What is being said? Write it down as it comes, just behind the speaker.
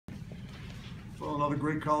Well, another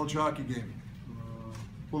great college hockey game.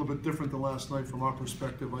 A little bit different than last night from our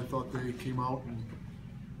perspective. I thought they came out and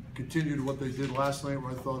continued what they did last night,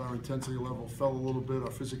 where I thought our intensity level fell a little bit, our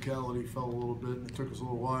physicality fell a little bit, and it took us a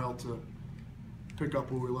little while to pick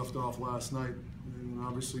up where we left off last night. And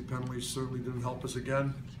obviously penalties certainly didn't help us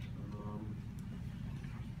again.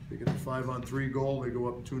 They get a 5-on-3 goal, they go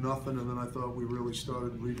up 2-0, and then I thought we really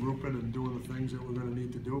started regrouping and doing the things that we're going to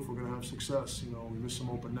need to do if we're going to have success. You know, we missed some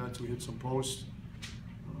open nets, we hit some posts.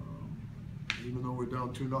 Even though we're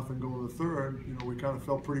down 2-0 going to the third, you know, we kind of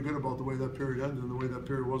felt pretty good about the way that period ended and the way that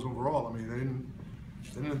period was overall. I mean,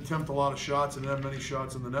 they didn't attempt a lot of shots and have many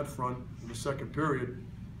shots in the net front in the second period.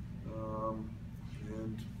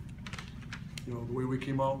 And you know, the way we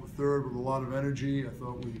came out in the third with a lot of energy, I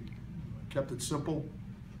thought we kept it simple.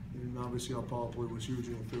 And obviously our power play was huge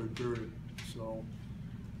in the third period. So,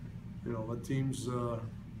 you know, that team's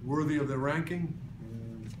worthy of their ranking.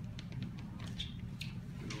 And,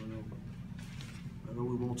 you know, I know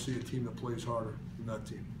we won't see a team that plays harder than that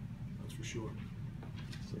team. That's for sure.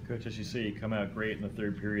 So, Coach, as you say, you come out great in the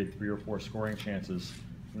third period, 3 or 4 scoring chances,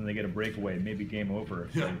 and then they get a breakaway, maybe game over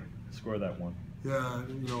if they score that one. Yeah,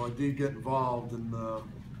 you know, I did get involved, and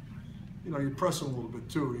you know, you press them a little bit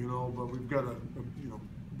too, you know, but we've got to, you know,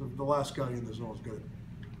 the last guy in the zone has got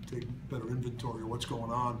to take better inventory of what's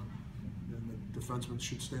going on, and the defenseman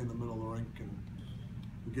should stay in the middle of the rink. And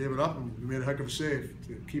we gave it up, and we made a heck of a save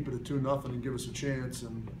to keep it at 2-0 and give us a chance.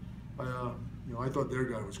 And you know, I thought their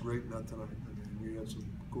guy was great in that tonight. I mean, we had some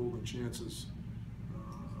golden chances,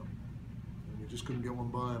 and we just couldn't get one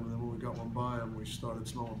by him. And then when we got one by him, we started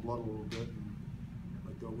smelling blood a little bit. And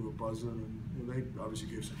I thought we were buzzing, and you know, they obviously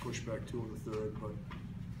gave some pushback too in the third, but.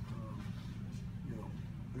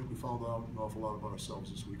 I think we found out an awful lot about ourselves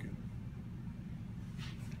this weekend.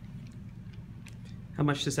 How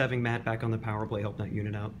much does having Matt back on the power play help that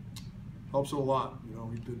unit out? Helps it a lot. You know,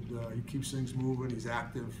 he keeps things moving. He's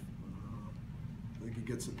active. I think he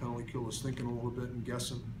gets the penalty killers thinking a little bit and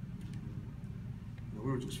guessing. You know,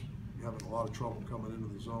 we were just having a lot of trouble coming into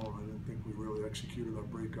the zone. I didn't think we really executed our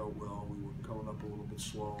breakout well. We were coming up a little bit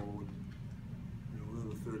slow. And, you know, in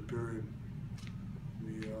the third period,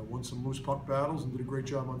 we won some loose puck battles and did a great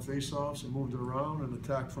job on faceoffs and moved it around and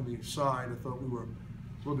attacked from the side. I thought we were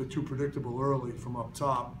a little bit too predictable early from up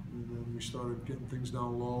top, and then we started getting things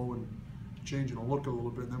down low and changing the look a little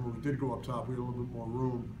bit. And then when we did go up top, we had a little bit more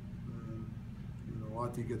room. And, you know,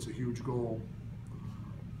 Ati gets a huge goal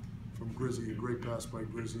from Grizzy, a great pass by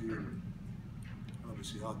Grizzy. And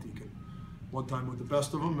obviously Ati can one time with the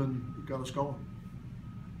best of them, and it got us going.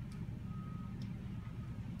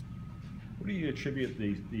 What do you attribute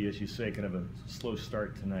the, as you say, kind of a slow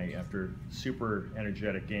start tonight after super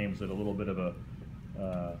energetic games at a little bit of a,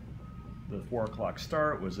 the 4 o'clock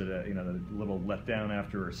start? Was it a, you know, a little letdown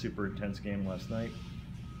after a super intense game last night?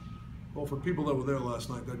 Well, for people that were there last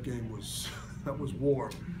night, that game was, that was war.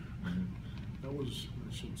 That was,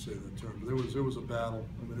 I shouldn't say that term, but it was a battle.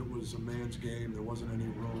 I mean, it was a man's game. There wasn't any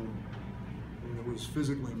room. I mean, it was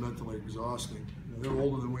physically and mentally exhausting. You know, they're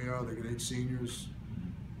older than we are. They got 8 seniors.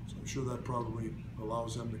 I'm sure that probably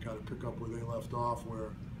allows them to kind of pick up where they left off,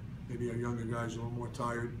 where maybe our younger guys are a little more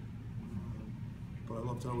tired. But I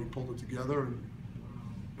loved how we pulled it together and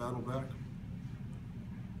battled back.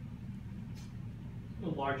 The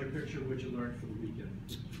larger picture, what you learned from the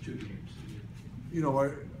weekend, 2 games. You know,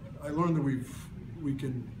 I learned that we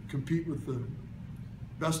can compete with the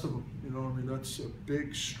best of them. You know, I mean, that's a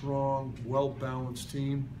big, strong, well-balanced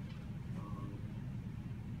team.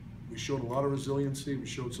 We showed a lot of resiliency. We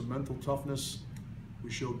showed some mental toughness. We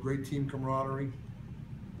showed great team camaraderie.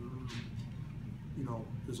 You know,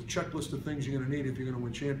 there's a checklist of things you're going to need if you're going to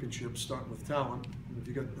win championships, starting with talent. And if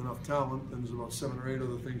you got enough talent, then there's about 7 or 8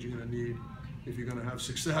 other things you're going to need if you're going to have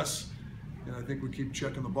success. And I think we keep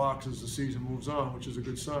checking the box as the season moves on, which is a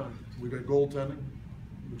good sign. We got goaltending,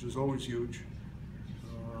 which is always huge.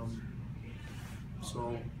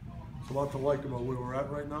 So. A lot to like about where we're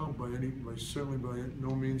at right now. Certainly by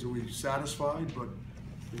no means are we satisfied, but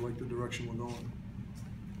we like the direction we're going.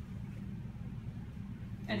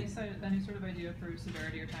 Any sort of idea for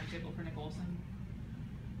severity or timetable for Nick Olson?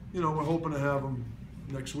 You know, we're hoping to have him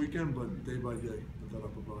next weekend, but day by day, with that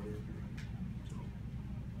upper body injury. So.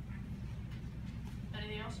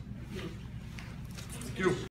 Anything else? Thank you.